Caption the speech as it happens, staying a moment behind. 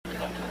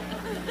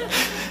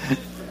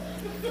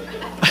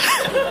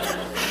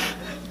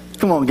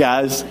Come on,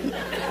 guys.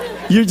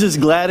 You're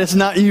just glad it's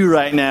not you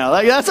right now.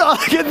 Like, that's all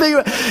I can think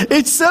about.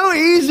 It's so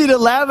easy to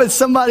laugh at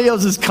somebody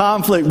else's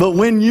conflict, but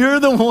when you're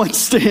the one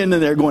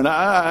standing there going,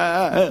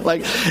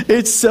 like,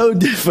 it's so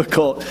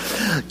difficult.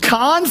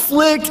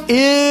 Conflict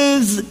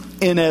is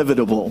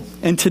inevitable.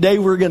 And today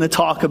we're going to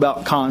talk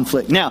about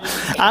conflict. Now,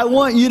 I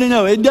want you to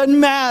know it doesn't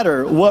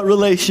matter what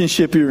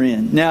relationship you're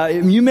in. Now,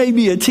 you may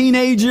be a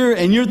teenager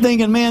and you're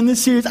thinking, man,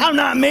 this serious. I'm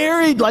not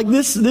married. Like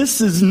this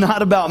is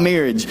not about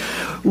marriage.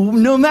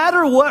 No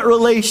matter what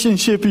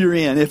relationship you're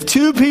in, if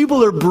two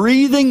people are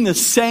breathing the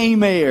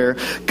same air,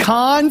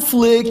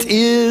 conflict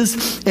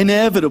is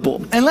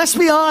inevitable. And let's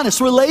be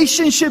honest,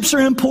 relationships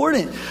are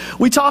important.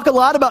 We talk a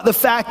lot about the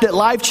fact that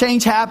life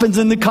change happens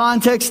in the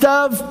context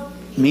of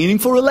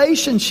meaningful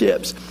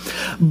relationships.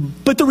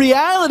 But the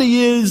reality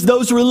is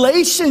those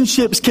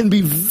relationships can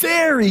be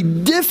very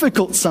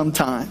difficult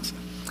sometimes.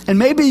 And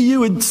maybe you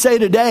would say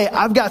today,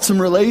 I've got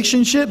some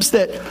relationships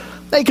that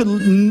they could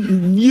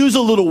use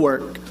a little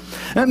work.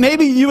 And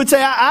maybe you would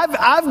say,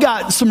 I've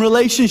got some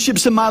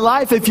relationships in my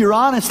life, if you're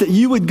honest, that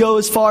you would go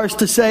as far as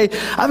to say,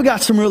 I've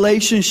got some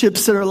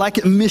relationships that are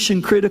like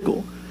mission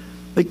critical.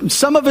 Like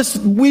some of us,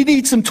 we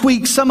need some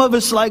tweaks. Some of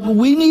us, like,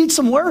 we need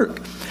some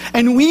work.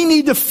 And we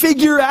need to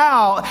figure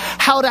out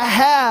how to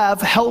have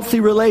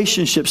healthy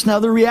relationships. Now,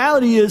 the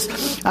reality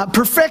is,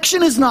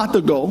 perfection is not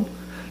the goal.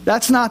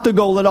 That's not the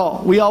goal at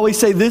all. We always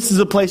say this is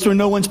a place where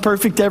no one's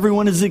perfect.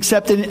 Everyone is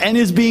accepted and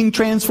is being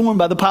transformed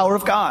by the power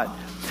of God.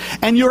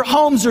 And your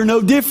homes are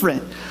no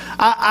different.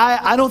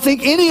 I don't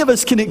think any of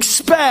us can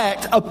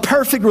expect a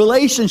perfect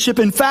relationship.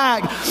 In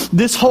fact,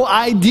 this whole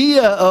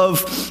idea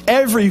of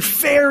every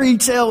fairy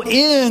tale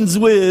ends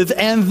with,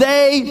 and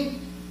they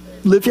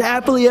lived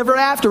happily ever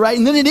after, right?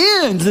 And then it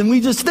ends, and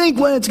we just think,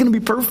 well, it's going to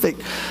be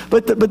perfect.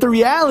 But the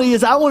reality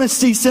is, I want to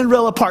see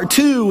Cinderella Part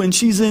 2 when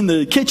she's in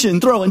the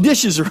kitchen throwing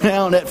dishes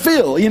around at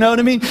Phil. You know what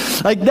I mean?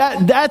 Like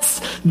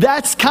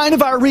that's kind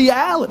of our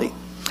reality.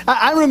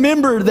 I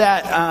remember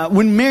that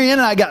when Marianne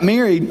and I got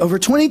married over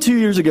 22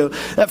 years ago,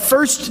 that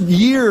first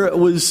year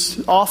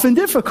was often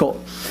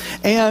difficult.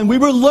 And we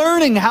were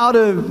learning how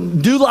to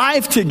do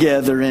life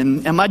together.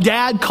 And my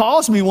dad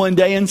calls me one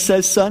day and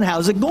says, son,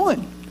 how's it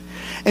going?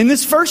 And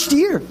this first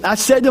year, I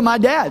said to my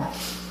dad,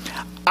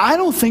 I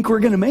don't think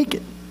we're going to make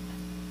it.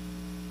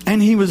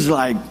 And he was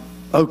like,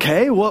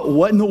 okay,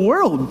 what in the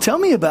world? Tell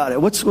me about it.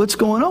 What's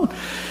going on?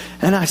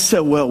 And I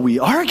said, well, we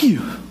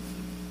argue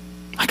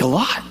like a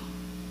lot.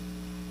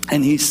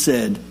 And he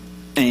said,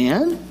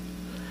 and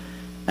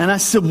I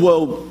said,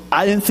 well,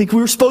 I didn't think we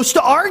were supposed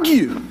to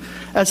argue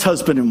as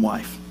husband and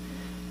wife.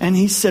 And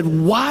he said,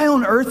 why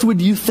on earth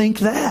would you think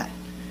that?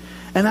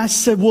 And I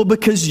said, well,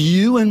 because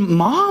you and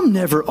mom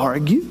never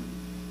argue.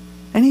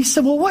 And he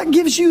said, well, what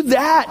gives you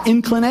that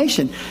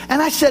inclination?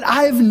 And I said,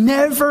 I have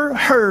never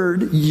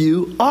heard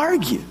you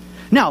argue.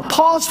 Now,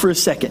 pause for a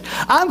second.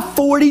 I'm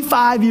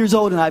 45 years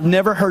old and I've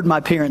never heard my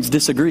parents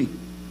disagree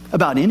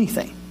about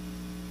anything.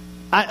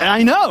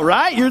 I know,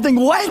 right? You're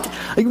thinking, what?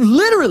 Like,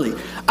 literally,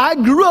 I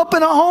grew up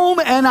in a home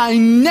and I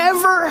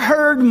never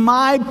heard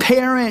my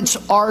parents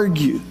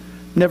argue.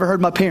 Never heard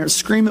my parents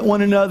scream at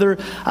one another.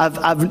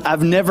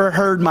 I've never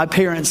heard my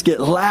parents get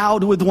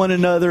loud with one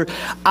another.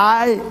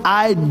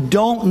 I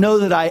don't know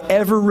that I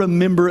ever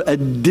remember a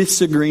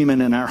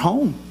disagreement in our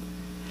home.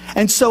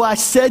 And so I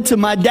said to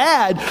my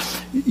dad,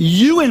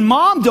 you and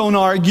mom don't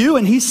argue.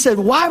 And he said,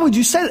 why would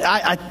you say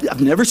that?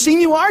 I've never seen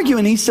you argue.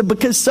 And he said,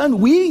 because son,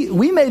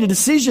 we made a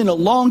decision a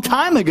long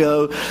time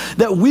ago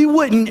that we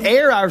wouldn't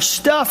air our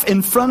stuff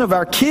in front of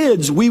our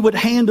kids. We would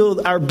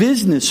handle our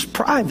business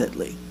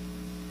privately.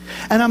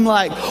 And I'm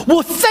like,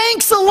 well,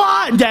 thanks a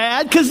lot,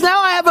 Dad, because now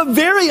I have a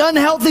very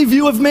unhealthy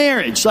view of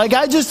marriage. Like,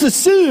 I just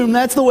assumed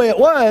that's the way it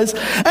was,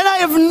 and I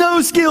have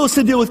no skills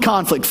to deal with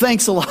conflict.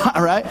 Thanks a lot,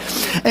 right?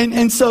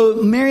 And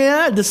so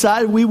Marianne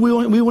decided we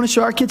want to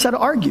show our kids how to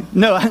argue.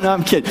 No,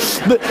 I'm kidding.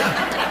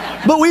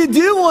 But we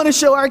do want to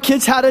show our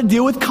kids how to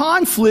deal with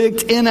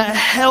conflict in a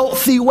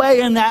healthy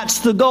way, and that's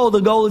the goal.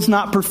 The goal is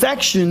not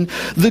perfection.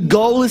 The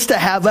goal is to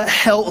have a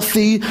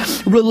healthy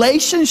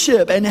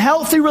relationship, and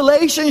healthy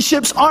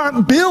relationships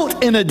aren't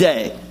built in a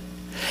day.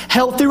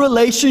 Healthy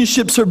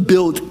relationships are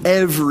built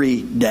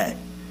every day.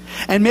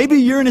 And maybe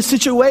you're in a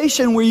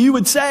situation where you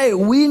would say,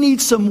 we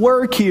need some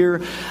work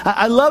here.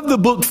 I love the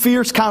book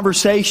Fierce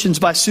Conversations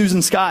by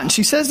Susan Scott. And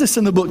she says this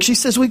in the book. She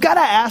says, we've got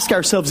to ask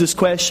ourselves this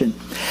question.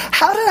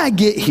 How did I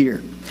get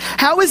here?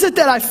 How is it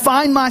that I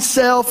find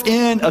myself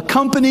in a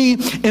company,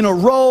 in a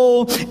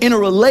role, in a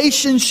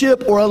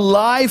relationship, or a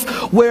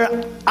life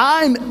where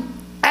I'm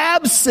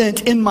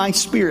absent in my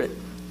spirit?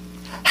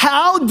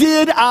 How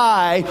did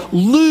I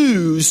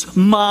lose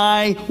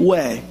my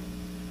way?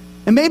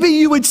 And maybe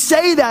you would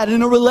say that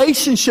in a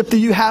relationship that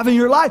you have in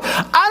your life.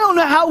 I don't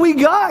know how we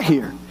got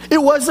here. It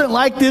wasn't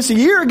like this a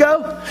year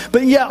ago.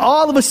 But yet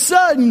all of a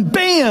sudden,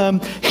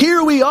 bam,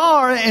 here we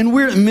are and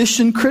we're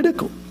mission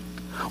critical.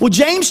 Well,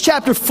 James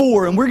chapter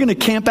 4, and we're going to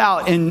camp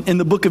out in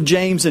the book of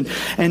James. And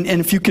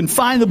if you can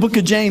find the book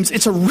of James,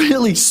 it's a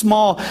really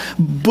small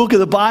book of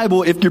the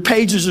Bible. If your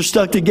pages are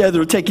stuck together,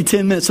 it'll take you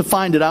 10 minutes to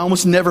find it. I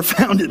almost never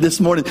found it this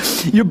morning.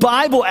 Your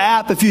Bible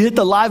app, if you hit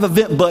the live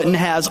event button,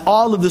 has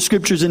all of the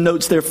scriptures and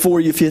notes there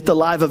for you if you hit the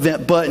live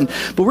event button.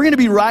 But we're going to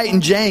be right in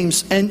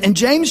James. And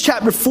James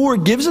chapter 4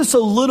 gives us a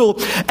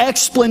little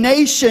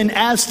explanation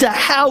as to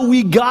how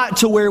we got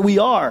to where we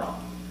are.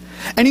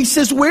 And he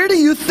says, where do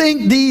you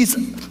think these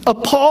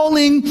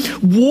appalling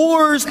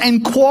wars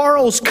and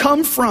quarrels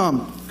come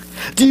from?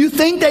 Do you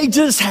think they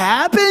just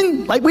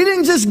happen? Like, we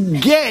didn't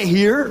just get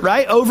here,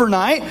 right,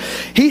 overnight.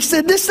 He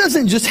said, this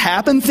doesn't just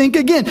happen. Think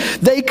again.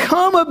 They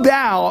come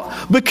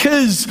about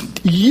because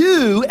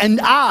you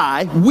and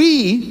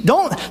we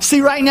don't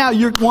see right now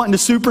you're wanting to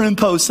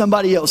superimpose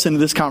somebody else into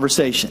this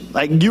conversation.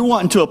 Like, you're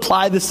wanting to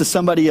apply this to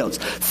somebody else.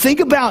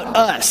 Think about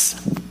us.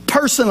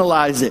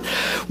 Personalize it.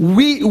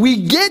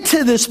 We get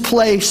to this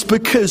place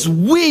because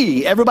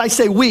everybody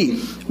say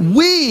we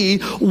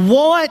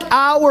want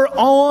our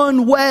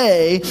own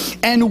way,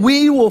 and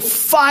we will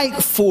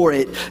fight for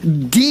it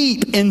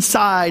deep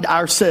inside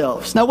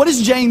ourselves. Now, what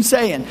is James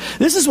saying?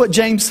 This is what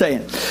James is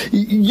saying.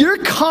 Your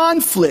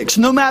conflicts,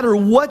 no matter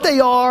what they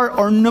are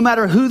or no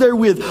matter who they're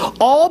with,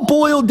 all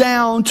boil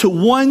down to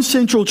one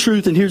central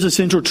truth, and here's the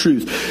central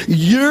truth.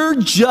 You're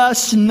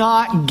just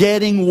not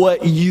getting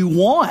what you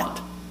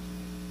want.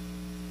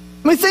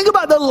 I mean, think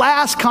about the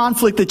last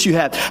conflict that you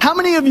had. How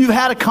many of you have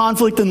had a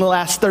conflict in the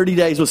last 30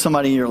 days with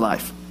somebody in your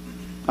life?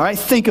 All right,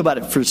 think about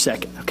it for a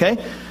second,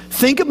 okay?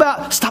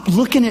 Stop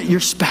looking at your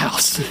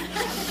spouse.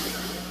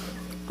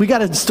 We got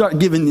to start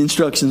giving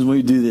instructions when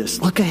we do this.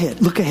 Look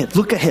ahead, look ahead,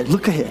 look ahead,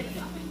 look ahead.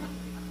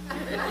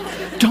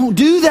 Don't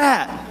do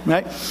that,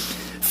 right?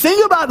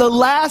 Think about the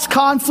last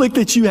conflict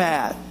that you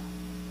had.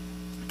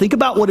 Think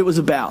about what it was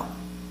about.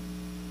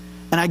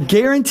 And I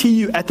guarantee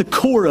you, at the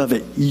core of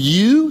it,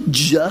 you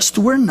just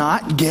were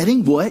not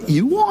getting what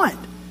you want.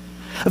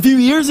 A few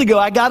years ago,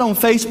 I got on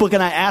Facebook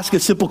and I asked a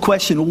simple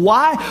question.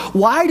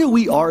 Why do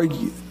we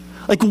argue?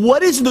 Like,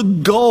 what is the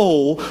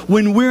goal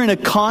when we're in a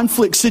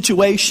conflict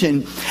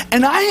situation?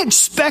 And I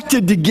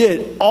expected to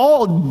get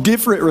all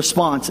different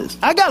responses.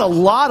 I got a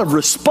lot of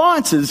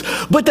responses,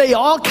 but they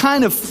all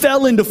kind of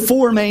fell into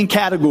four main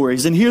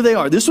categories. And here they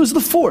are. This was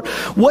the four.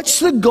 What's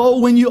the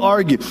goal when you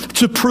argue?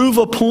 To prove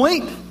a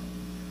point?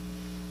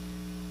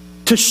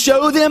 To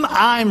show them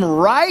I'm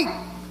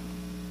right?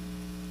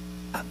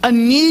 A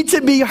need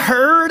to be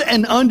heard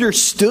and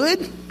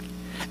understood?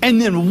 And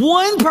then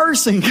one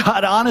person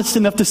got honest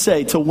enough to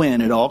say, to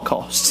win at all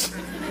costs.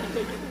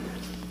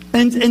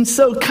 And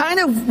so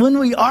kind of when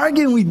we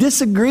argue and we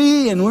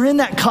disagree and we're in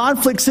that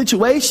conflict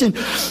situation,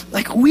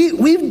 like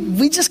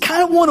we just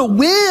kind of want to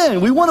win.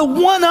 We want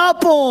to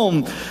one-up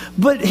them.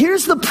 But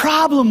here's the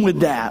problem with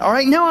that. All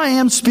right, now I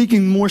am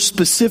speaking more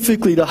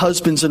specifically to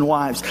husbands and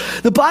wives.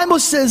 The Bible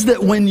says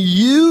that when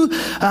you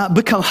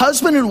become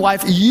husband and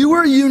wife, you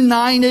are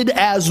united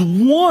as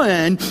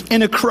one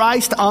in a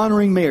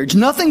Christ-honoring marriage.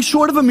 Nothing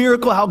short of a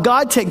miracle how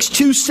God takes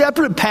two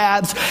separate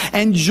paths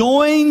and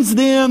joins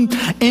them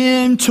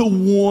into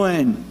one.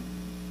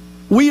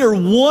 We are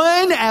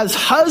one as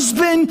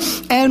husband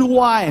and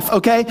wife,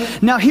 okay?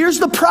 Now here's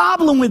the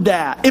problem with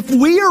that. If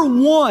we are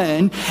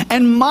one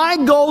and my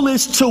goal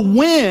is to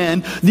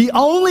win, the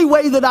only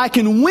way that I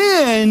can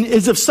win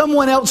is if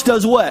someone else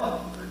does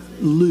what?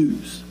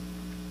 Lose.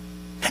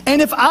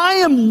 And if I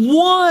am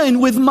one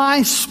with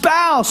my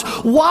spouse,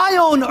 why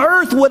on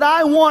earth would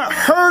I want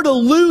her to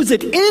lose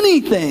at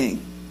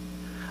anything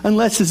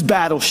unless it's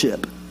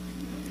Battleship?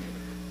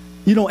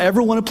 You don't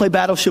ever want to play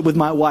Battleship with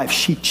my wife.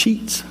 She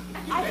cheats.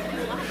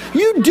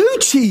 You do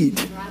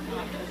cheat.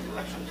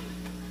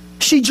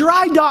 She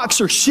dry docks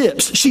her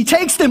ships. She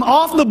takes them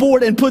off the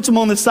board and puts them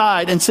on the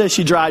side and says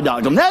she dry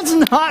docked them. That's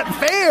not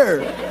fair.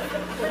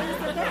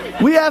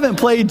 We haven't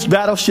played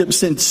Battleship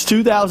since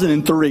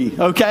 2003,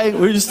 okay?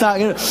 We're just not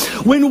going to.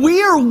 When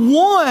we are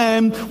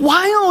one,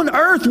 why on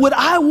earth would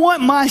I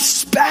want my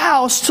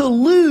spouse to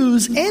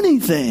lose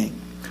anything?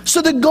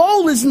 So the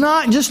goal is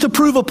not just to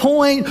prove a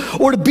point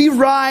or to be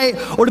right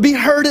or to be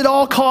heard at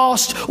all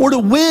costs or to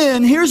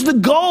win. Here's the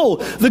goal.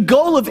 The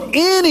goal of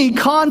any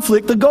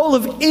conflict, the goal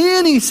of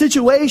any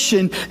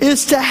situation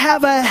is to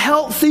have a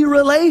healthy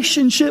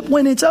relationship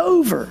when it's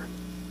over.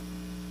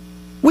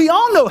 We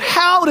all know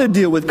how to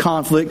deal with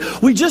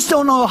conflict. We just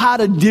don't know how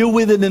to deal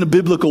with it in a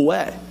biblical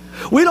way.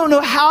 We don't know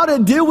how to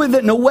deal with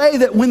it in a way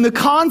that when the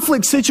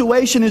conflict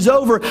situation is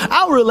over,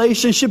 our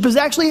relationship is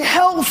actually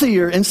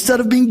healthier instead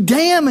of being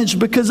damaged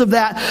because of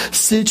that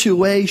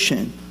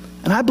situation.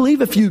 And I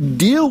believe if you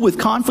deal with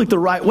conflict the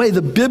right way,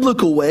 the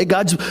biblical way,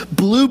 God's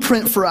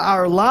blueprint for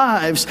our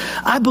lives,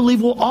 I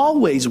believe we'll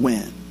always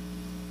win.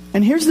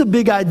 And here's the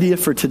big idea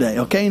for today,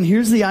 okay? And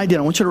here's the idea.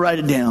 I want you to write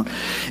it down.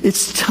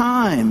 It's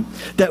time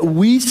that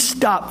we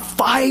stop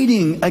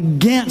fighting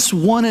against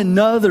one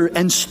another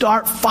and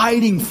start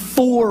fighting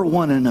for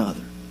one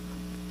another.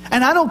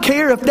 And I don't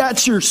care if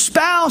that's your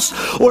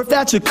spouse or if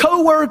that's a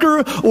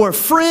coworker or a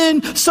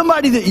friend,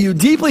 somebody that you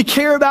deeply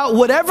care about,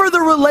 whatever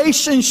the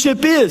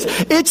relationship is,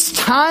 it's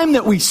time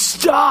that we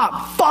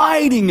stop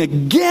fighting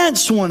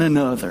against one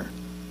another.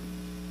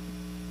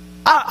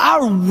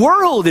 Our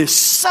world is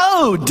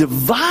so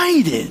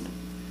divided.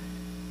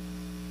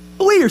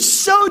 We are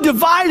so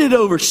divided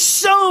over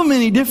so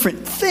many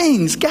different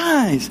things,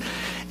 guys.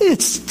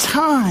 It's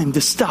time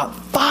to stop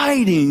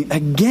fighting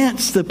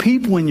against the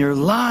people in your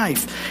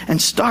life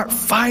and start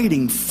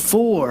fighting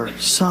for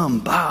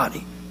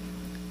somebody.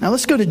 Now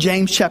let's go to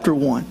James chapter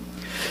 1.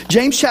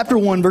 James chapter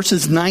 1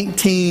 verses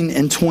 19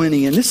 and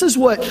 20. And this is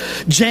what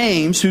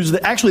James, who's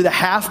actually the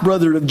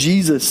half-brother of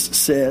Jesus,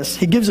 says.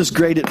 He gives us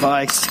great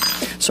advice.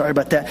 Sorry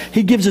about that.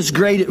 He gives us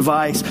great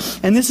advice.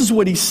 And this is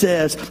what he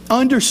says.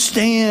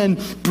 Understand,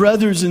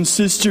 brothers and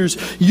sisters,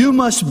 you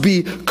must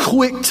be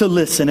quick to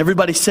listen.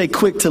 Everybody say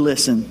quick to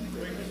listen.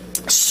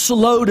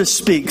 Slow to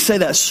speak. Say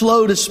that.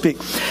 Slow to speak.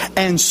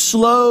 And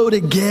slow to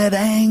get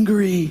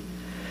angry.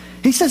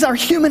 He says our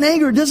human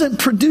anger doesn't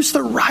produce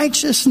the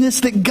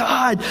righteousness that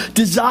God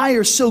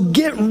desires. So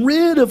get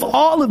rid of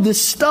all of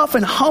this stuff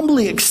and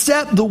humbly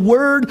accept the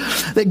word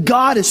that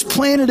God has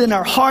planted in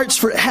our hearts,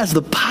 for it has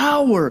the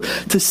power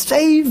to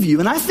save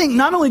you. And I think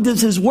not only does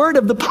his word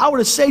have the power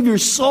to save your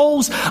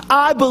souls,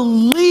 I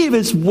believe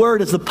his word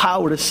has the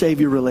power to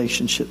save your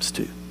relationships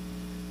too.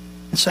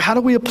 And so how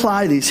do we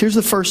apply these? Here's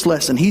the first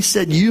lesson. He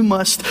said you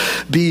must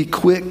be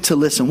quick to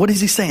listen. What is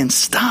he saying?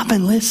 Stop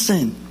and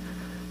listen.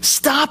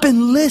 Stop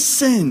and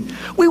listen.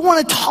 We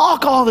want to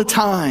talk all the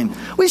time.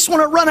 We just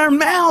want to run our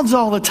mouths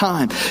all the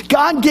time.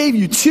 God gave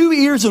you 2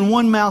 ears and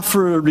 1 mouth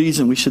for a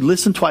reason. We should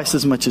listen twice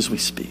as much as we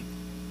speak.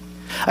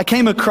 I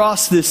came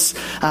across this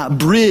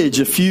bridge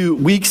a few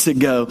weeks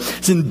ago.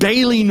 It's in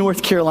Bailey,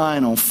 North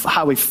Carolina on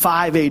Highway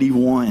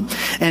 581.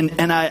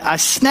 And I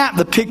snapped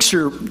the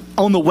picture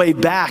on the way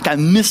back. I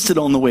missed it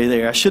on the way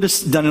there. I should have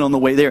done it on the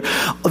way there.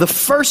 The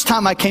first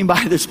time I came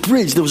by this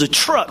bridge, there was a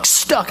truck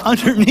stuck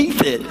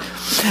underneath it.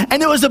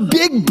 And it was a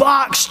big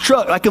box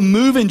truck, like a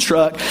moving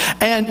truck.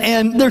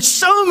 And there's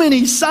so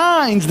many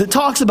signs that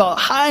talks about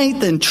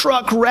height and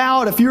truck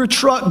route. If you're a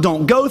truck,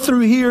 don't go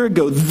through here,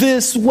 go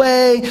this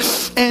way.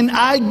 And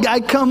I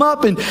come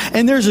up and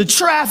there's a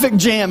traffic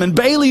jam in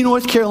Bailey,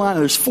 North Carolina.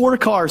 There's 4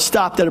 cars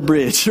stopped at a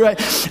bridge, right?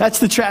 That's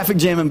the traffic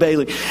jam in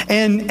Bailey.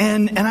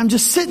 And I'm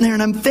just sitting there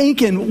and I'm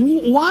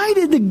thinking, why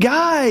did the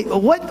guy,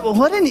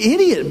 what an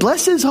idiot,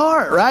 bless his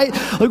heart, right?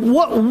 Like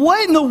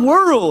what in the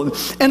world?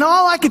 And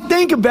all I could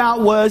think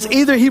about was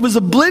either he was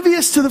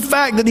oblivious to the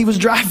fact that he was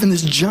driving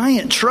this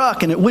giant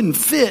truck and it wouldn't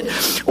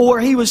fit, or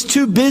he was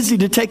too busy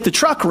to take the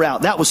truck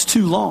route. That was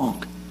too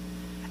long.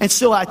 And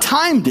so I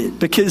timed it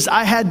because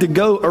I had to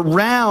go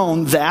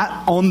around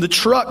that on the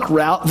truck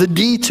route, the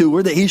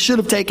detour that he should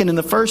have taken in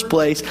the first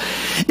place.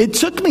 It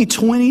took me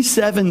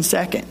 27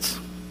 seconds.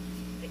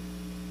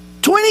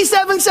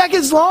 27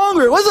 seconds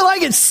longer. It wasn't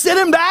like it's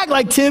sitting back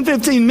like 10,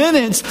 15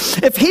 minutes.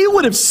 If he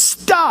would have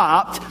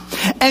stopped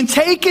and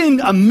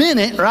taken a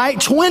minute, right,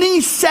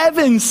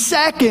 27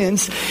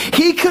 seconds,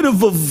 he could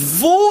have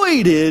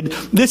avoided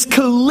this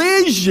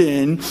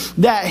collision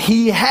that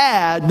he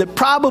had that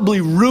probably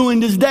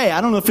ruined his day.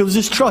 I don't know if it was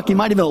his truck. He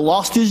might have even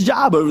lost his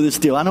job over this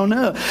deal. I don't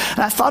know. And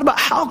I thought about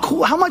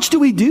how much do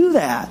we do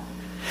that?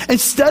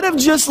 Instead of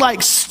just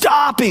like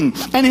stopping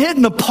and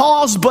hitting the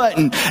pause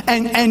button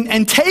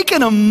and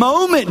taking a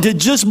moment to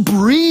just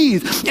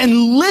breathe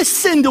and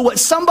listen to what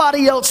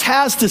somebody else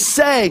has to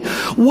say,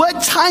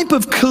 what type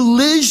of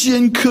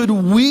collision could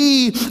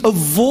we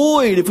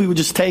avoid if we would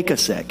just take a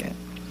second?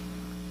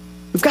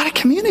 We've got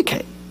to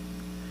communicate.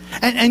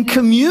 And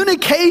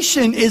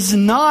communication is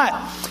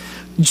not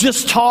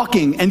just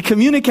talking, and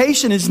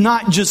communication is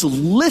not just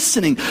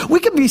listening. We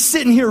could be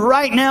sitting here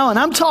right now and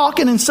I'm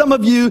talking, and some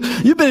of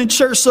you've been in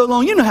church so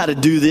long, you know how to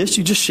do this.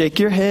 You just shake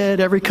your head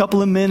every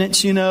couple of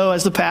minutes,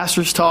 as the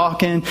pastor's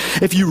talking.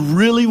 If you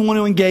really want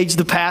to engage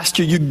the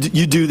pastor, you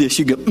do this.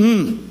 You go,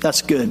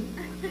 that's good.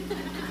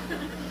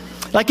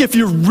 Like if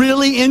you're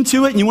really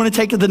into it and you want to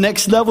take it to the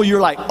next level, you're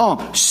like,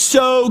 oh,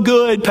 so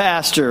good,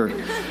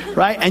 pastor.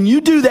 Right? And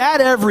you do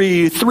that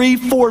every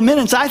 3-4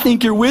 minutes. I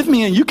think you're with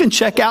me, and you can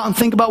check out and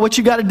think about what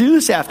you got to do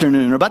this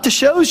afternoon or about the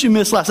shows you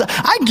missed last night.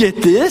 I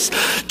get this.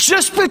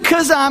 Just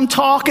because I'm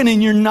talking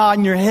and you're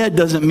nodding your head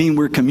doesn't mean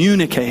we're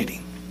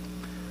communicating.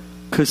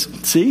 Because,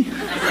 see?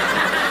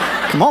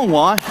 Come on,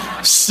 Juan.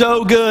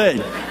 So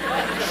good.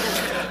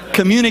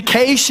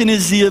 Communication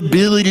is the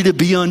ability to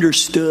be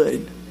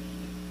understood.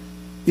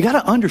 You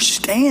got to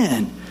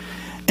understand.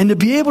 And to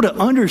be able to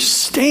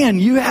understand,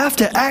 you have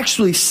to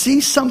actually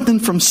see something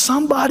from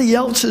somebody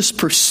else's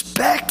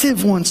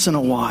perspective once in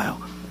a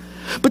while.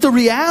 But the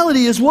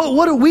reality is,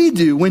 what do we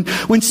do?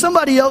 When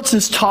somebody else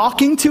is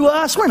talking to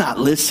us, we're not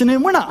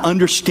listening, we're not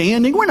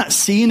understanding, we're not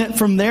seeing it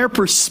from their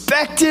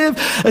perspective,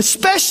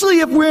 especially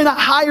if we're in a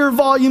higher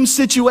volume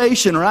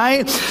situation,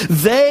 right?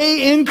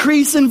 They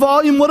increase in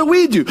volume, what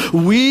do?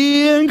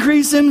 We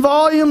increase in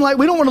volume, like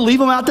we don't want to leave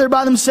them out there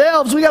by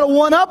themselves. We got to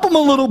one-up them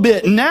a little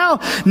bit. And now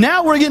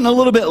we're getting a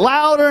little bit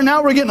louder,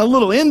 now we're getting a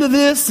little into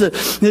this.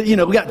 We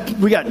got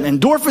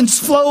endorphins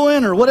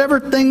flowing or whatever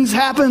things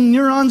happen,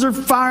 neurons are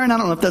firing. I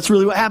don't know if that's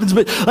really what happens,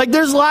 but like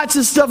there's lots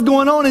of stuff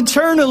going on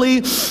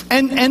internally.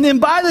 And then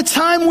by the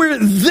time we're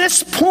at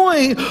this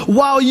point,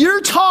 while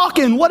you're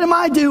talking, what am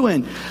I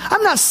doing?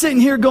 I'm not sitting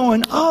here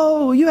going,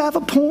 oh, you have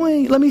a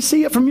point. Let me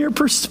see it from your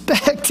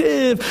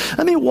perspective.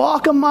 Let me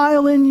walk a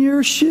mile in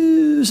your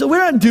shoes. So we're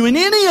not doing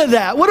any of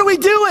that. What are we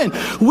doing?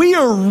 We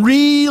are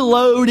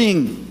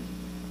reloading.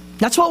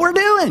 That's what we're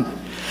doing.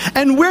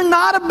 And we're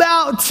not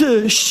about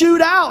to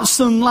shoot out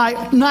some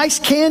like nice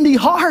candy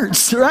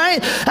hearts,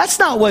 right? That's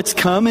not what's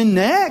coming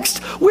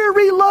next. We're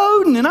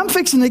reloading, and I'm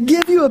fixing to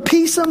give you a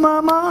piece of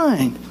my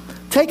mind.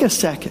 Take a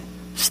second.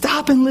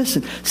 Stop and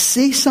listen.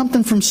 See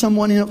something from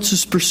someone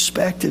else's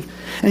perspective.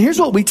 And here's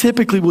what we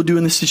typically will do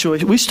in this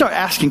situation. We start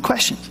asking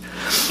questions.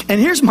 And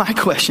here's my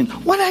question.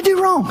 What did I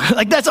do wrong?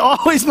 Like, that's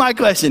always my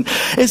question.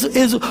 Is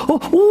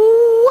what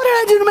did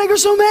I do to make her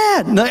so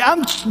mad? Like,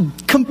 I'm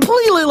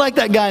completely like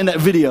that guy in that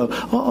video.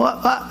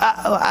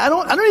 I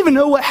don't even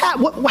know what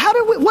happened. I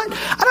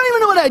don't even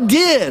know what I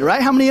did,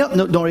 right? How many?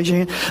 No, don't raise your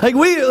hand. Like,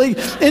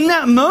 in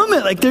that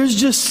moment, like,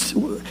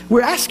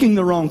 we're asking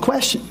the wrong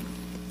question.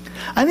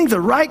 I think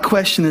the right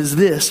question is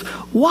this: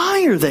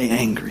 why are they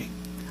angry?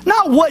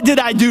 Not what did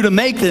I do to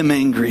make them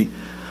angry,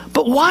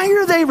 but why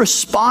are they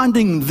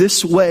responding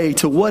this way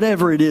to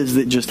whatever it is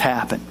that just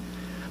happened?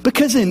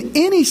 Because in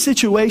any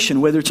situation,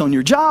 whether it's on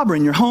your job or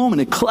in your home, in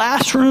a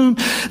classroom,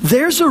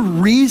 there's a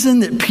reason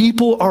that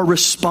people are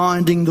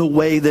responding the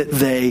way that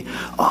they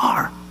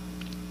are.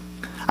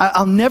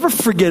 I'll never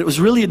forget, it was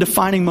really a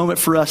defining moment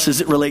for us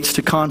as it relates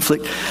to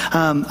conflict.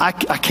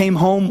 I came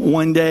home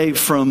one day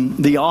from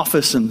the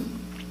office, and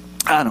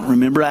I don't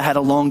remember. I had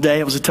a long day.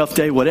 It was a tough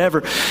day,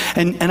 whatever.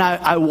 And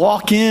I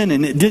walk in,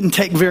 and it didn't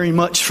take very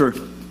much for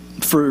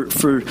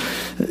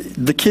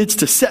the kids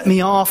to set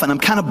me off, and I'm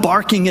kind of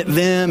barking at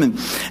them,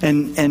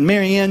 and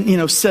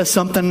Marianne, says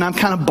something, and I'm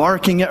kind of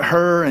barking at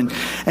her,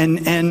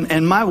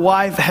 and my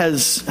wife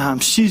has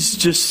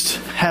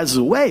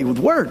a way with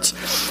words,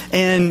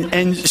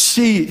 and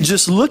she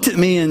just looked at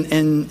me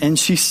and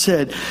she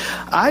said,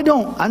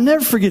 I'll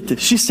never forget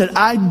this. She said,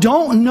 I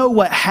don't know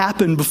what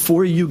happened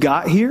before you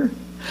got here.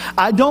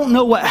 I don't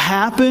know what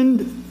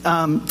happened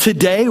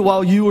today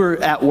while you were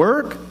at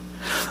work,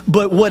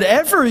 but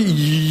whatever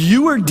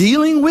you are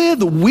dealing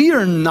with, we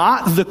are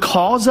not the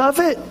cause of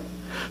it,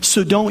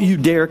 so don't you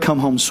dare come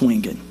home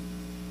swinging.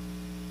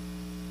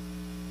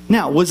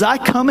 Now, was I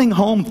coming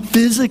home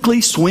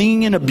physically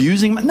swinging and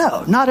abusing?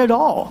 No, not at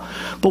all.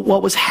 But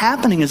what was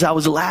happening is I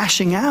was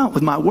lashing out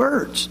with my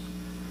words.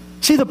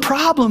 See, the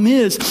problem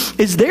is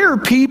there are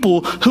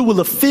people who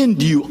will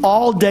offend you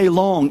all day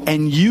long,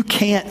 and you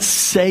can't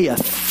say a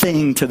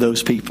thing to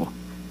those people.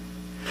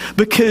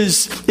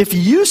 Because if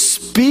you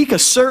speak a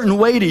certain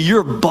way to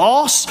your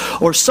boss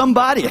or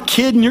somebody, a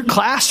kid in your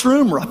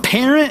classroom or a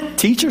parent,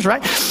 teachers,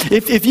 right?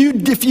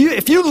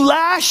 If you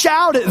lash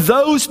out at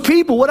those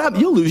people, what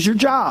happens? You'll lose your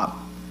job.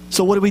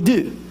 So what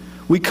do?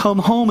 We come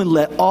home and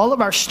let all of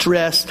our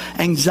stress,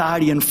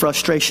 anxiety, and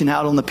frustration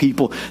out on the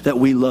people that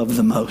we love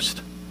the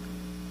most.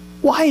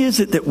 Why is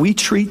it that we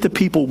treat the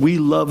people we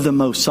love the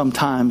most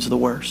sometimes the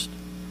worst?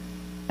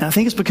 And I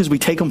think it's because we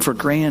take them for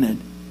granted.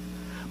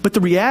 But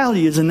the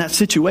reality is, in that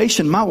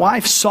situation, my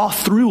wife saw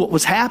through what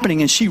was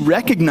happening, and she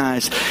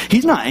recognized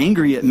he's not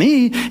angry at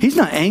me. He's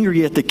not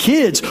angry at the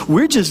kids.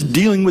 We're just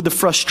dealing with the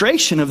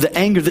frustration of the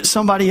anger that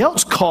somebody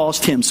else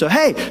caused him. So,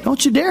 hey,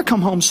 don't you dare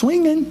come home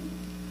swinging.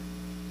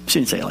 She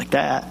didn't say it like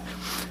that.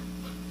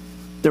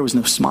 There was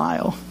no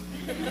smile.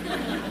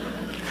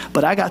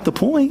 But I got the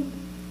point.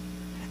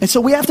 And so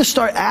we have to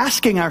start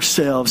asking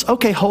ourselves,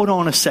 okay, hold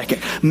on a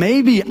second.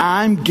 Maybe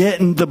I'm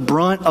getting the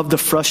brunt of the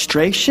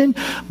frustration,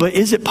 but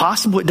is it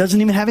possible it doesn't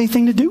even have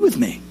anything to do with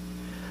me?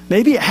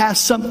 Maybe it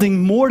has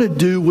something more to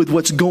do with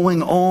what's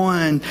going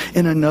on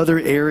in another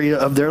area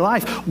of their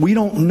life. We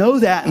don't know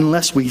that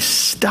unless we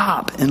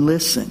stop and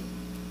listen.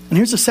 And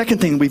here's the second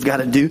thing we've got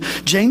to do.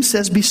 James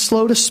says, be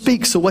slow to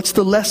speak. So what's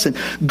the lesson?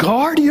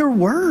 Guard your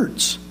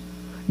words.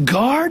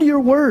 Guard your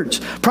words.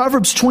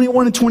 Proverbs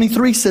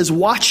 21:23 says,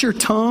 watch your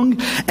tongue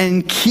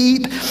and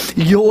keep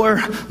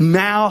your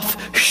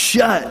mouth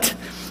shut,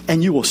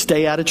 and you will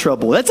stay out of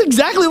trouble. That's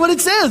exactly what it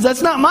says.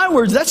 That's not my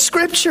words. That's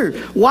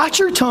scripture. Watch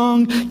your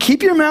tongue,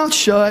 keep your mouth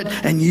shut,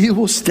 and you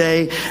will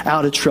stay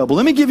out of trouble.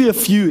 Let me give you a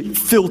few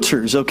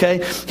filters,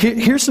 okay?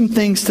 Here's some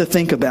things to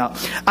think about.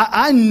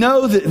 I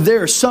know that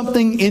there's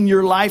something in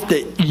your life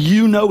that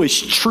you know is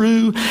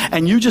true,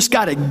 and you just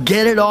got to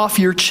get it off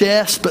your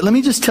chest. But let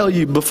me just tell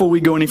you before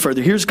we go any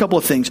further, here's a couple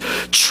of things.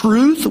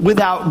 Truth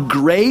without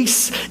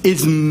grace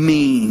is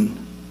mean.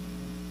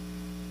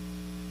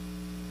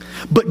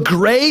 But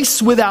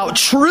grace without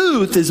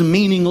truth is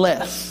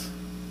meaningless.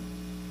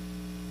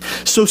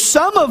 So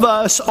some of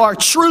us are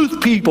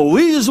truth people.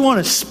 We just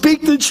want to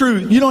speak the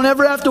truth. You don't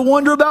ever have to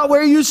wonder about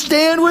where you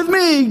stand with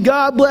me.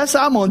 God bless,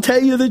 I'm going to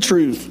tell you the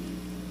truth.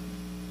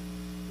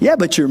 Yeah,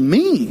 but you're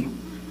mean.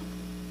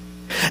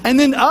 And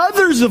then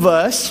others of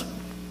us,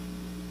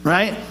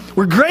 right,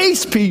 we're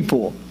grace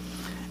people.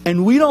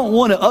 And we don't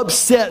want to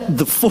upset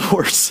the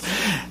force.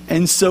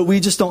 And so we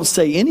just don't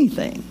say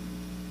anything.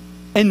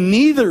 And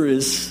neither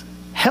is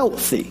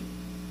healthy.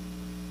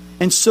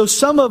 And so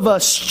some of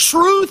us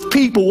truth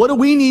people, what do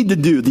we need to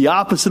do? The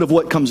opposite of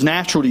what comes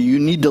natural to you. You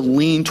need to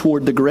lean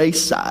toward the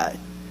grace side.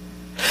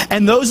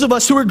 And those of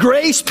us who are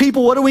grace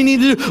people, what do we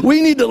need to do?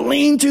 We need to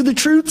lean to the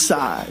truth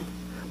side.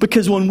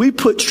 Because when we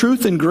put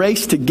truth and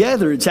grace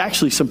together, it's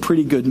actually some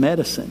pretty good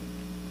medicine.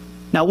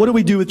 Now, what do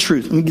we do with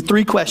truth? Let me get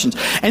 3 questions.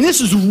 And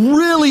this is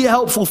really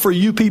helpful for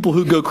you people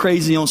who go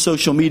crazy on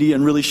social media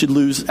and really should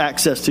lose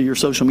access to your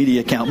social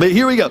media account. But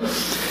here we go.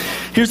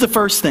 Here's the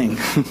first thing.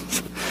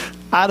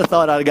 I'd have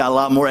thought I'd have got a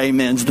lot more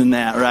amens than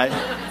that,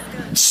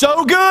 right?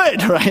 So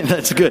good, right?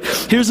 That's good.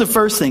 Here's the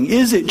first thing.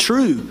 Is it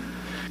true?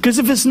 Because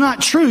if it's not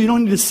true, you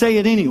don't need to say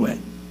it anyway.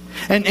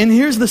 And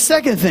here's the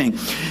second thing.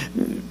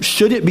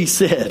 Should it be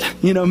said?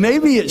 You know,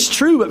 maybe it's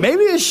true, but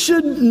maybe it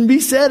shouldn't be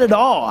said at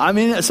all. I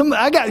mean,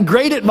 I got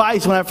great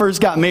advice when I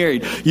first got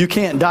married. You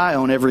can't die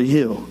on every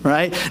hill,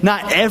 right?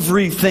 Not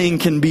everything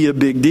can be a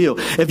big deal.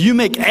 If you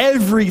make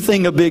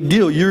everything a big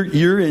deal,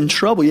 you're in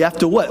trouble. You have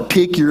to what?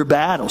 Pick your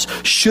battles.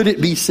 Should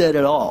it be said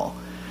at all?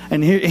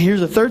 And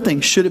here's the third thing.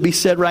 Should it be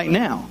said right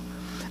now?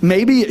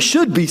 Maybe it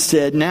should be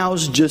said.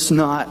 Now's just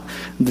not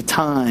the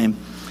time.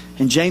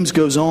 And James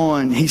goes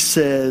on, he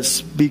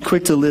says, be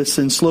quick to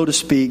listen, slow to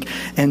speak,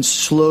 and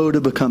slow to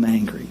become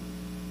angry.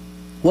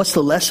 What's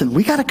the lesson?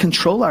 We got to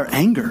control our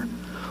anger.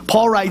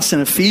 Paul writes in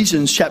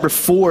Ephesians chapter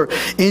 4,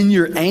 in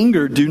your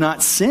anger, do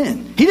not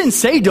sin. He didn't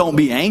say don't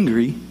be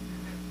angry.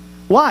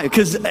 Why?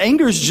 Because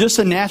anger is just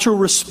a natural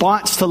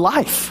response to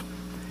life.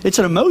 It's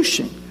an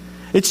emotion.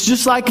 It's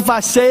just like if I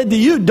said to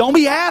you, don't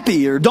be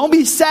happy or don't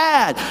be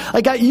sad.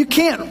 You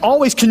can't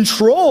always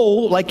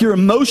control your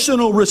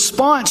emotional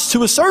response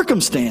to a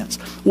circumstance.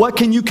 What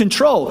can you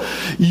control?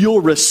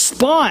 Your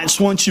response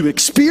once you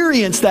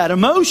experience that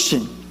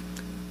emotion.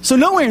 So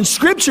nowhere in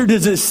Scripture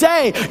does it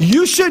say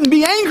you shouldn't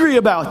be angry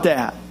about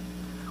that.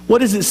 What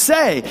does it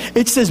say?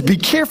 It says, be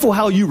careful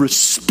how you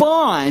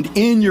respond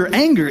in your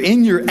anger.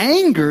 In your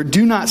anger,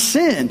 do not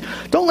sin.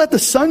 Don't let the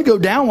sun go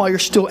down while you're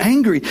still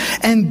angry.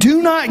 And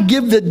do not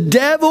give the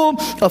devil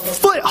a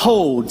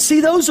foothold.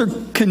 See, those are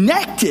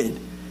connected.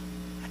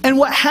 And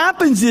what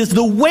happens is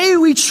the way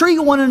we treat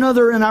one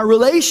another in our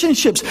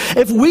relationships,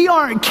 if we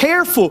aren't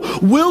careful,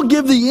 we'll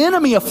give the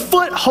enemy a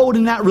foothold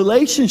in that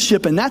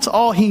relationship. And that's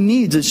all he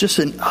needs is just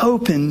an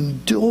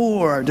open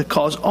door to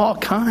cause all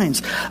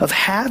kinds of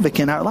havoc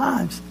in our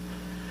lives.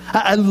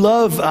 I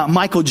love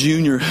Michael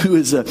Jr., who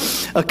is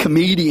a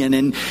comedian,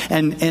 and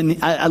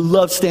I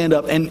love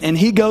stand-up. And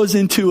he goes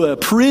into a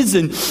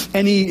prison,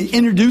 and he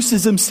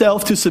introduces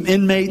himself to some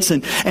inmates,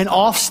 and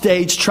off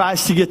stage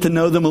tries to get to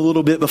know them a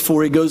little bit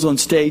before he goes on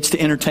stage to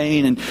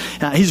entertain. And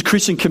he's a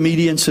Christian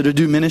comedian, so to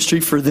do ministry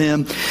for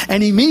them.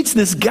 And he meets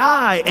this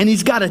guy, and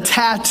he's got a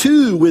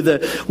tattoo with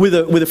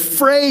a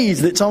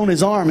phrase that's on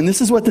his arm. And this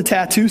is what the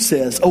tattoo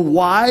says: a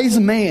wise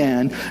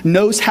man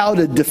knows how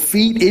to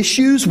defeat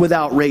issues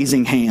without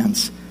raising hands.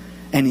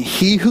 And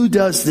he who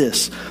does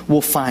this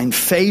will find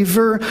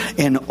favor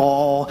in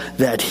all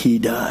that he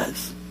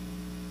does.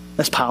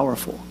 That's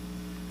powerful.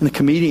 And the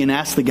comedian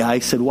asked the guy, he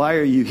said, why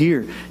are you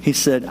here? He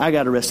said, I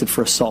got arrested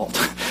for assault.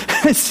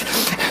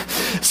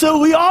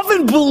 So we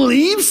often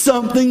believe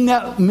something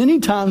that many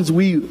times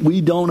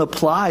we don't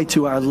apply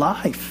to our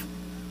life.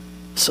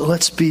 So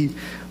let's be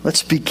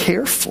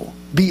careful.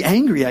 Be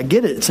angry. I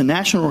get it. It's a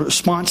natural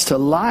response to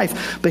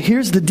life. But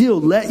here's the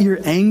deal. Let your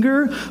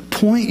anger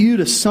point you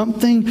to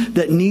something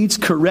that needs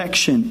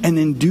correction, and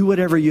then do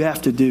whatever you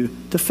have to do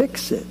to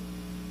fix it.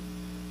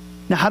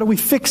 Now, how do we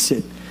fix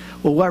it?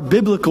 Well, our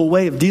biblical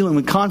way of dealing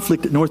with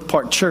conflict at North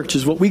Park Church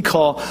is what we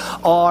call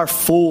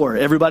R4.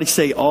 Everybody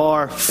say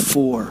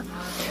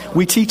R4.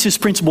 We teach this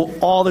principle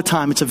all the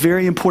time. It's a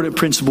very important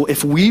principle.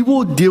 If we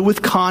will deal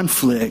with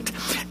conflict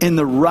in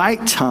the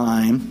right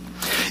time,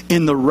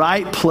 in the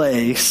right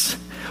place,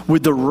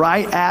 with the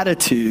right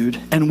attitude,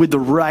 and with the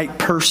right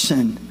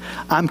person,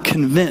 I'm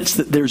convinced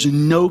that there's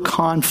no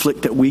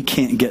conflict that we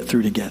can't get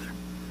through together.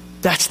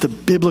 That's the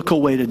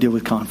biblical way to deal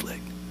with conflict.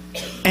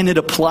 And it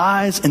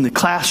applies in the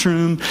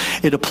classroom.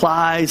 It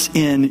applies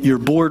in your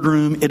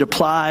boardroom. It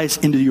applies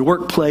into your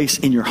workplace,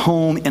 in your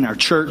home, in our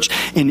church,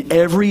 in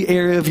every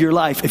area of your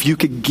life. If you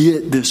could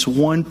get this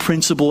one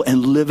principle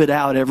and live it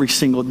out every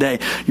single day,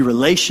 your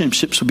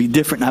relationships would be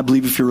different. And I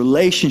believe if your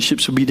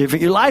relationships would be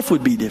different, your life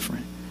would be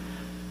different.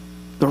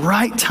 The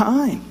right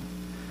time.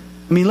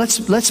 I mean,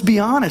 let's be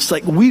honest.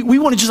 We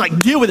want to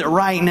just deal with it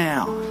right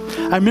now.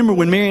 I remember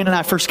when Marianne and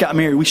I first got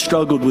married, we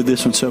struggled with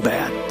this one so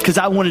bad because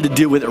I wanted to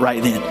deal with it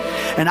right then.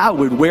 And I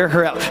would wear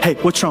her out. Hey,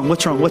 what's wrong?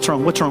 What's wrong? What's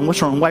wrong? What's wrong?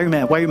 What's wrong? Why are you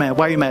mad? Why are you mad?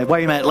 Why are you mad? Why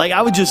are you mad? Like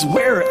I would just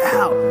wear her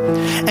out.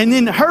 And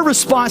then her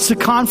response to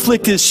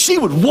conflict is she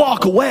would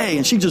walk away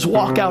and she'd just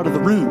walk out of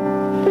the room.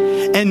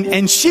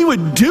 And she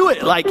would do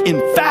it like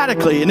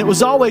emphatically, and it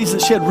was always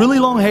that she had really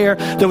long hair.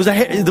 There was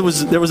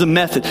a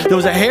method. There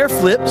was a hair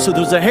flip, so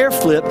there was a hair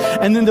flip,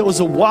 and then there was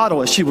a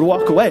waddle as she would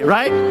walk away,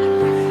 right?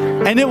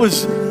 And it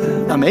was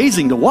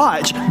amazing to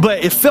watch,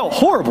 but it felt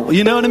horrible,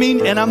 you know what I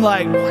mean? And I'm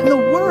like, what in the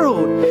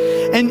world?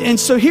 And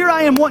so here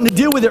I am wanting to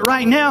deal with it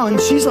right now, and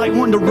she's like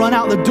wanting to run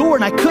out the door,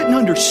 and I couldn't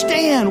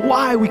understand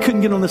why we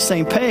couldn't get on the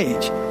same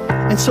page.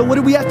 And so what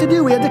did we have to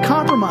do? We had to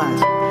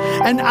compromise.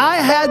 And I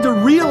had to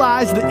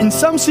realize that in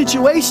some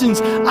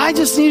situations, I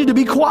just needed to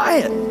be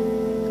quiet.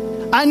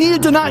 I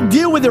needed to not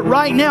deal with it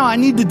right now. I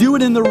need to do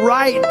it in the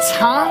right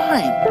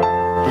time.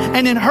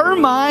 And in her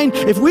mind,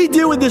 if we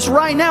deal with this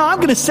right now, I'm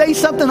going to say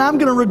something I'm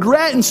going to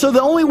regret. And so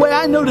the only way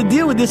I know to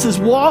deal with this is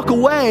walk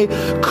away,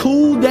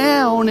 cool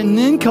down, and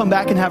then come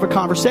back and have a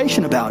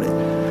conversation about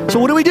it. So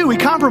what do? We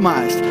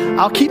compromised.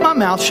 I'll keep my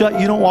mouth shut.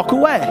 You don't walk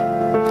away.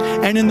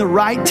 And in the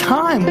right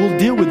time, we'll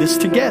deal with this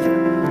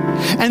together.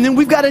 And then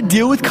we've got to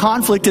deal with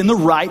conflict in the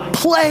right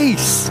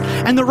place.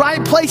 And the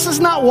right place is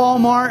not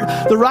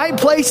Walmart. The right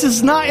place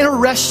is not in a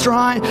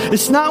restaurant.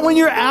 It's not when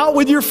you're out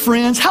with your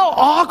friends. How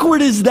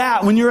awkward is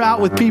that when you're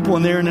out with people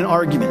and they're in an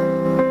argument?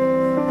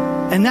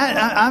 And that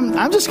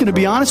I'm just going to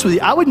be honest with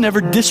you. I would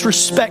never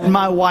disrespect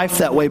my wife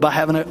that way by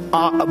having an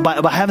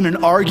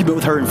argument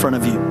with her in front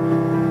of you.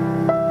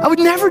 I would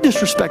never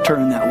disrespect her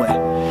in that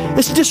way.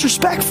 It's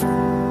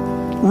disrespectful.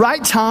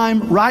 Right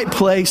time, right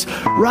place,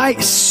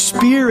 right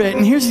spirit.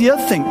 And here's the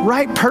other thing,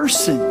 right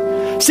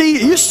person. See,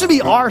 it used to be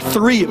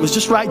R3. It was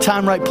just right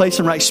time, right place,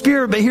 and right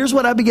spirit. But here's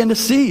what I began to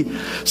see.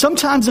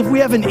 Sometimes if we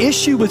have an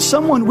issue with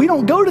someone, we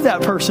don't go to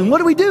that person.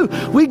 What do?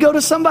 We go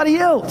to somebody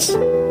else.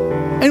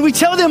 And we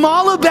tell them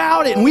all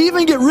about it. And we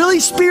even get really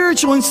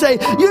spiritual and say,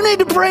 you need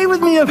to pray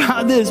with me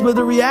about this. But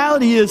the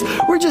reality is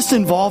we're just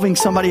involving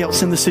somebody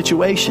else in the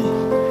situation.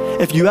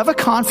 If you have a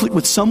conflict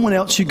with someone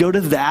else, you go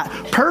to that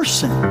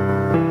person.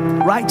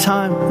 Right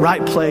time,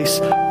 right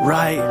place,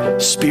 right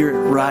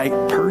spirit, right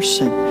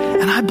person.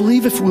 And I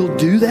believe if we'll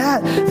do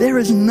that, there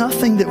is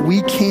nothing that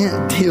we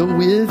can't deal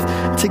with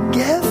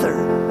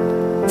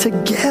together.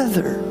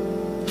 Together.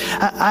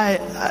 I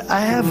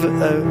have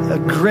a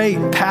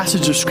great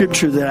passage of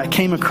scripture that I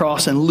came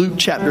across in Luke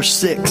chapter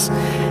 6.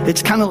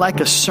 It's kind of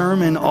like a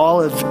sermon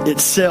all of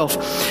itself.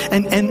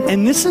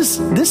 And this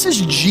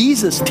is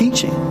Jesus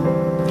teaching.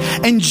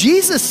 And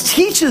Jesus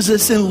teaches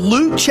us in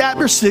Luke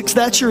chapter 6.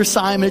 That's your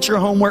assignment, your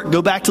homework.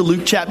 Go back to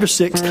Luke chapter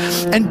 6.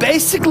 And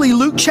basically,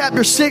 Luke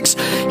chapter 6,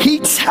 he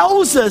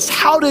tells us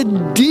how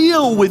to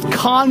deal with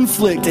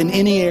conflict in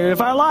any area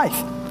of our life.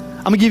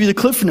 I'm going to give you the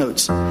Cliff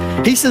Notes.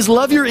 He says,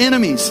 love your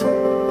enemies.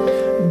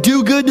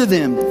 Do good to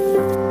them.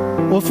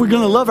 Well, if we're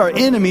going to love our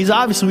enemies,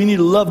 obviously we need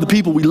to love the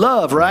people we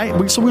love, right?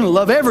 So we're going to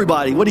love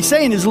everybody. What he's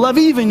saying is love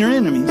even your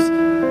enemies.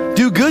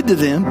 Do good to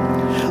them.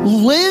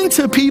 Lend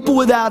to people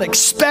without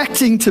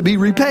expecting to be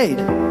repaid.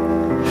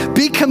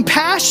 Be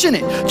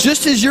compassionate,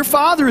 just as your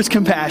Father is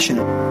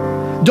compassionate.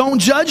 Don't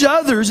judge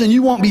others and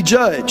you won't be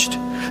judged.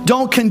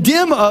 Don't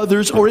condemn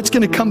others or it's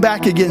going to come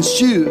back against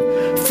you.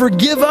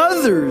 Forgive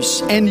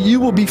others and you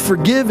will be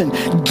forgiven.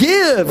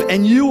 Give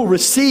and you will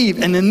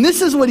receive. And then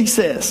this is what he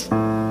says.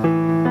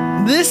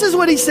 This is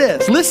what he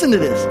says. Listen to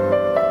this.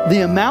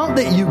 The amount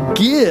that you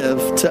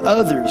give to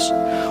others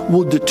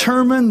will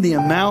determine the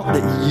amount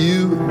that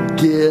you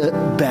get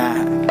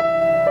back.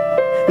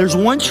 There's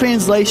one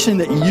translation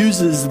that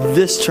uses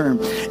this term.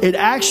 It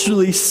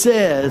actually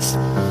says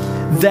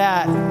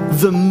that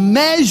the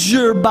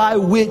measure by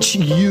which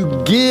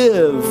you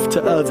give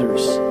to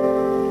others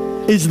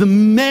is the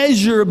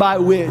measure by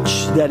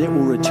which that it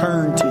will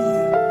return to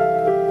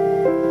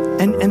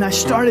you. And I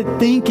started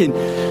thinking,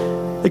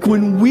 like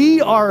when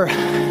we are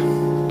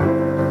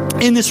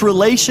in this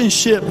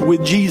relationship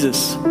with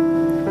Jesus,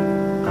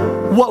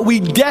 what we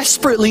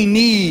desperately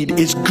need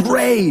is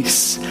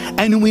grace,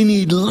 and we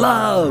need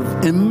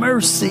love and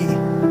mercy.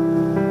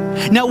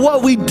 Now,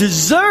 what we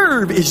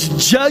deserve is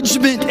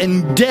judgment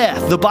and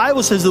death. The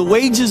Bible says the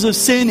wages of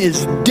sin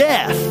is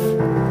death.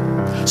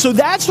 So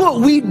that's what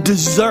we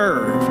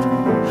deserve.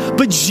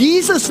 But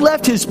Jesus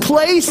left his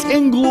place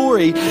in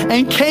glory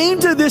and came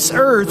to this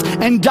earth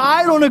and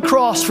died on a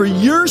cross for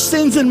your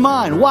sins and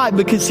mine. Why?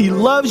 Because he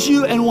loves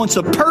you and wants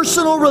a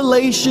personal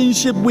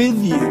relationship with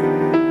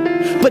you.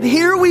 But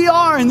here we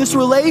are in this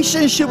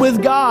relationship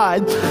with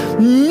God,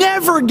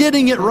 never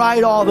getting it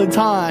right all the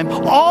time,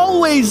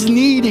 always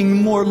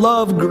needing more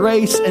love,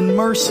 grace, and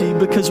mercy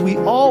because we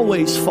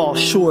always fall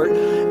short.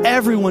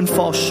 Everyone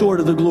falls short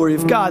of the glory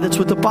of God. That's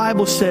what the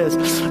Bible says.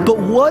 But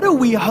what do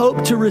we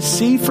hope to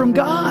receive from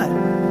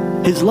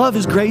God? His love,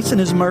 His grace, and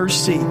His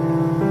mercy.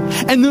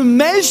 And the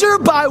measure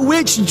by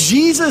which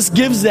Jesus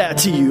gives that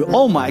to you,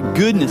 oh my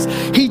goodness,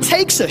 he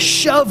takes a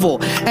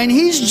shovel and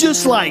he's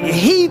just like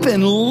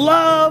heaping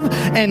love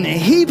and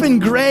heaping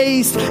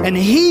grace and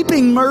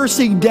heaping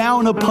mercy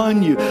down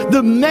upon you.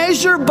 The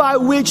measure by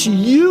which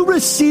you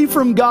receive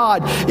from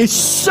God is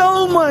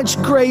so much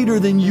greater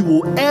than you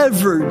will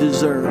ever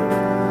deserve.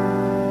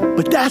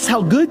 But that's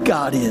how good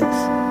God is.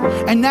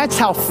 And that's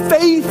how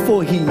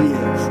faithful he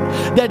is.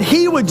 That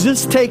he would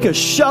just take a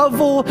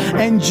shovel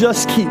and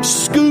just keep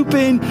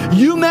scooping.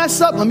 You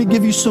mess up, let me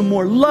give you some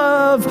more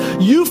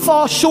love. You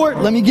fall short,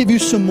 let me give you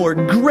some more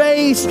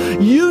grace.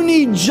 You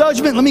need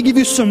judgment, let me give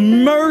you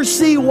some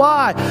mercy.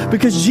 Why?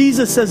 Because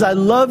Jesus says, I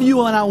love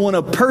you and I want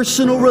a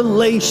personal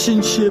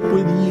relationship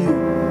with you.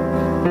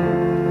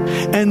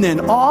 And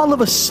then all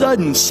of a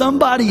sudden,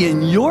 somebody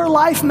in your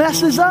life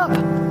messes up.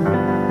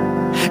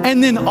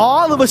 And then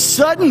all of a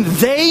sudden,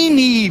 they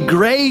need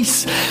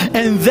grace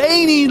and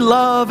they need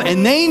love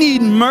and they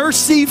need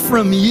mercy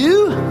from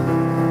you.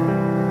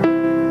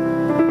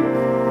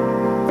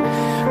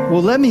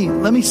 Well, let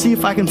me see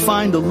if I can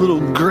find a little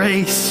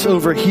grace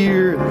over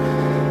here.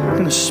 I'm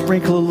going to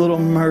sprinkle a little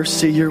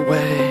mercy your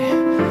way,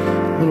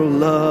 a little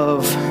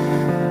love.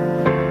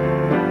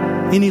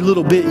 Any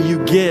little bit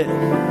you get,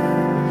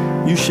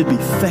 you should be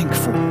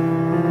thankful.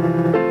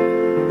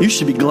 You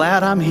should be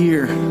glad I'm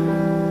here.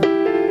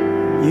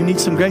 You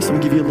need some grace, let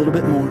me give you a little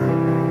bit more.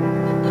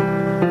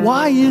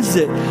 Why is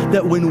it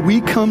that when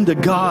we come to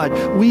God,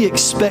 we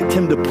expect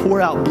him to pour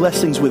out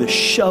blessings with a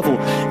shovel,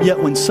 yet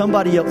when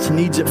somebody else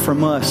needs it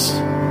from us,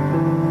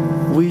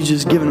 we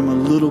just giving them a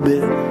little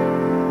bit,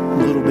 a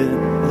little bit,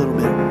 a little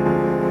bit?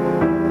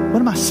 What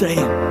am I saying?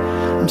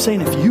 I'm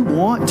saying if you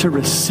want to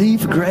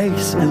receive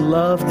grace and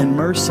love and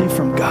mercy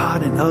from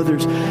God and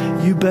others,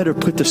 you better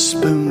put the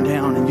spoon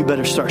down and you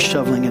better start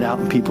shoveling it out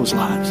in people's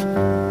lives.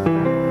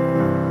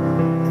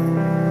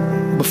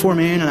 Before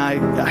Marianne and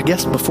I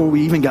guess before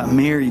we even got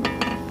married,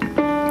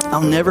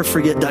 I'll never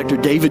forget Dr.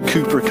 David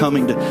Cooper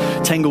coming to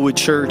Tanglewood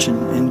Church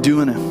and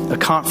doing a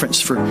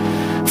conference for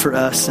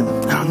us. And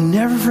I'll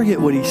never forget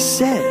what he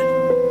said.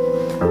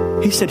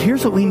 He said,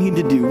 here's what we need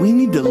to do. We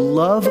need to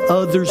love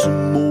others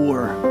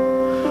more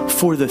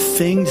for the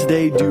things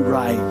they do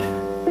right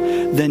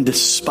than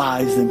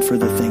despise them for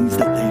the things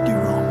that they do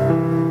wrong.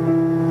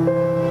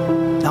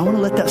 I want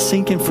to let that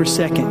sink in for a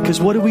second, because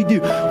what do?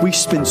 We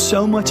spend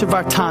so much of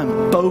our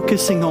time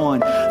focusing on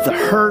the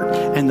hurt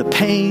and the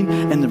pain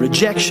and the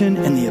rejection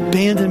and the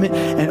abandonment,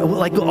 and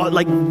like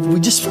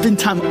we just spend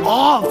time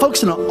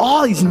focusing on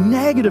all these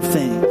negative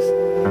things.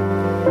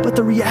 But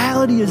the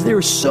reality is there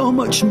is so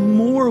much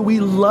more we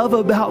love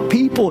about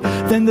people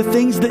than the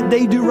things that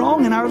they do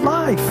wrong in our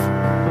life.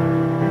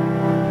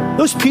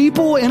 Those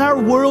people in our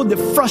world that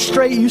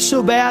frustrate you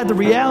so bad, the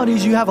reality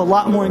is you have a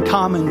lot more in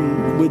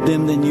common with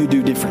them than you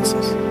do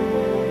differences.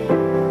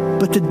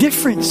 But the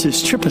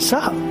differences trip us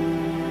up.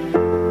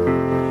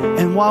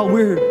 And while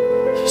we're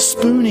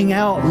spooning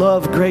out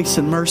love, grace,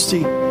 and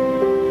mercy,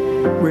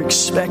 we're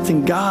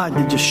expecting God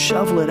to just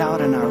shovel it out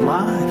in our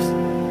lives.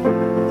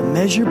 The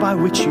measure by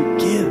which you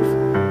give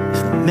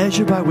is the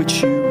measure by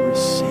which you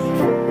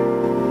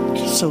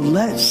receive. So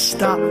let's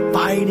stop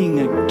fighting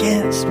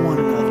against one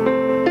another.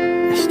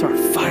 Start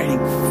fighting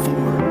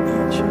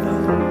for each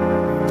other.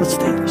 Let's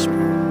stand this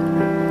morning.